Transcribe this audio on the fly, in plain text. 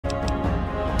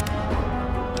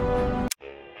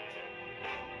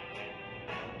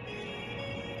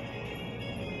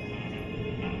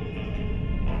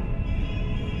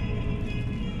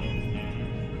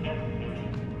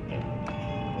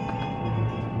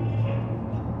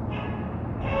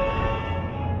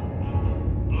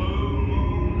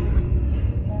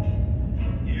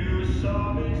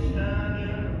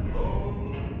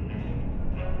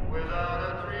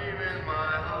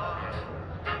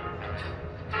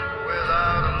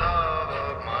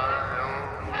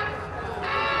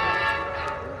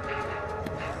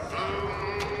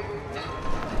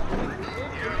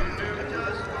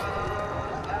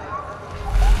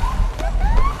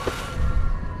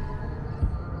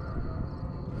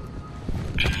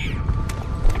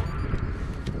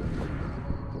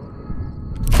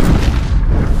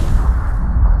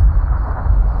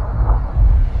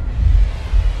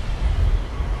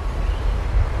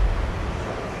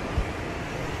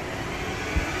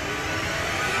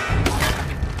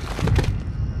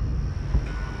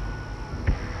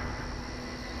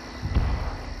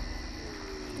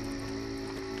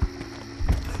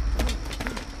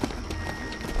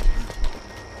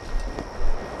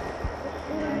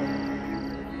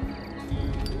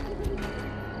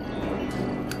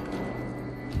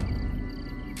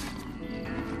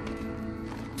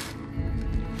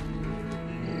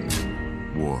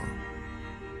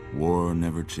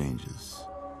never changes.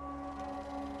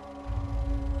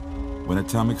 When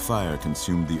atomic fire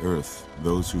consumed the Earth,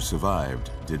 those who survived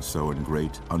did so in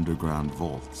great underground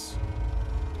vaults.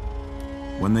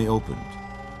 When they opened,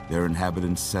 their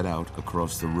inhabitants set out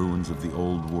across the ruins of the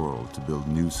old world to build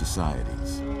new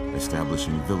societies,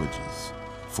 establishing villages,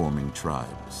 forming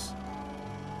tribes.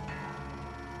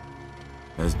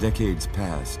 As decades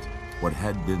passed, what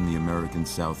had been the American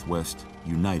Southwest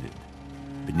united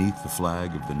beneath the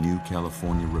flag of the new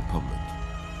California Republic,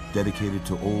 dedicated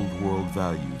to old world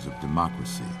values of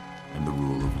democracy and the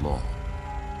rule of law.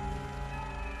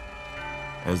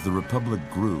 As the Republic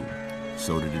grew,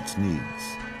 so did its needs.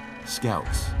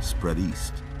 Scouts spread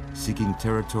east, seeking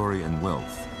territory and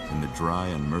wealth in the dry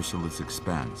and merciless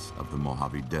expanse of the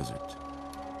Mojave Desert.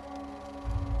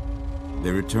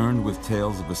 They returned with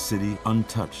tales of a city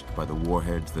untouched by the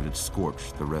warheads that had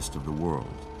scorched the rest of the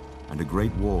world, and a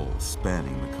great wall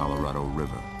spanning the Colorado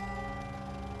River.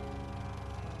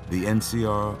 The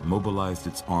NCR mobilized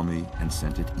its army and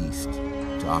sent it east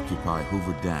to occupy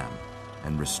Hoover Dam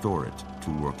and restore it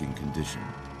to working condition.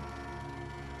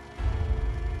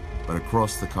 But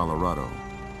across the Colorado,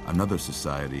 another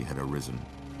society had arisen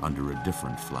under a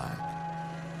different flag.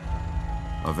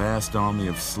 A vast army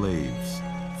of slaves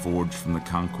forged from the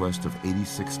conquest of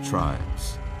 86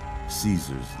 tribes,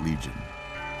 Caesar's Legion.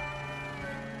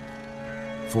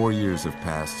 4 years have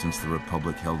passed since the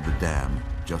Republic held the dam,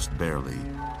 just barely,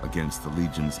 against the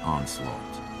Legion's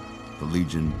onslaught. The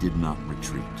Legion did not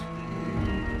retreat.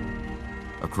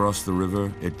 Across the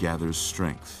river, it gathers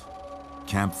strength.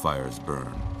 Campfires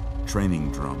burn,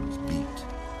 training drums beat.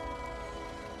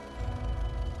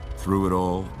 Through it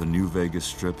all, the New Vegas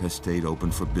Strip has stayed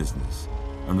open for business,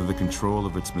 under the control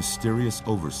of its mysterious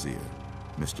overseer,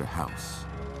 Mr. House,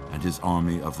 and his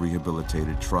army of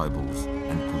rehabilitated tribals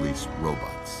and police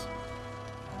robots.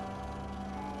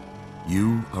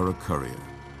 You are a courier,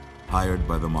 hired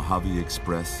by the Mojave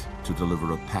Express to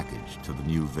deliver a package to the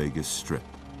New Vegas Strip.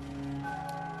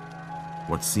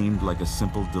 What seemed like a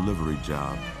simple delivery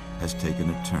job has taken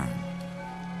a turn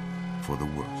for the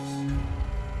worse.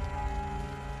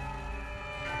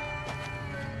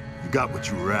 You got what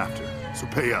you were after, so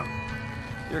pay up.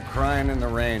 You're crying in the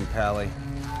rain, Pally.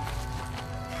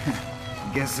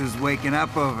 Guess who's waking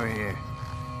up over here?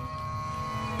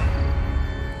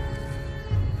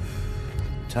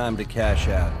 Time to cash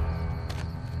out.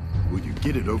 Will you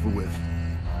get it over with?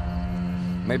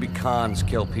 Maybe cons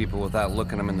kill people without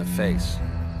looking them in the face.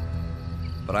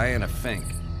 But I ain't a fink.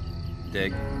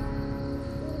 Dig?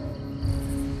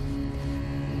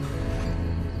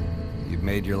 You've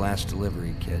made your last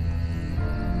delivery, kid.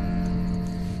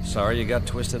 Sorry you got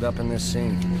twisted up in this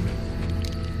scene.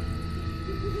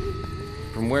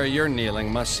 From where you're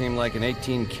kneeling must seem like an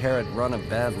 18-carat run of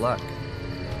bad luck.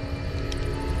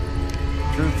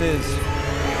 Truth is,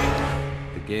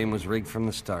 the game was rigged from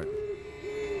the start.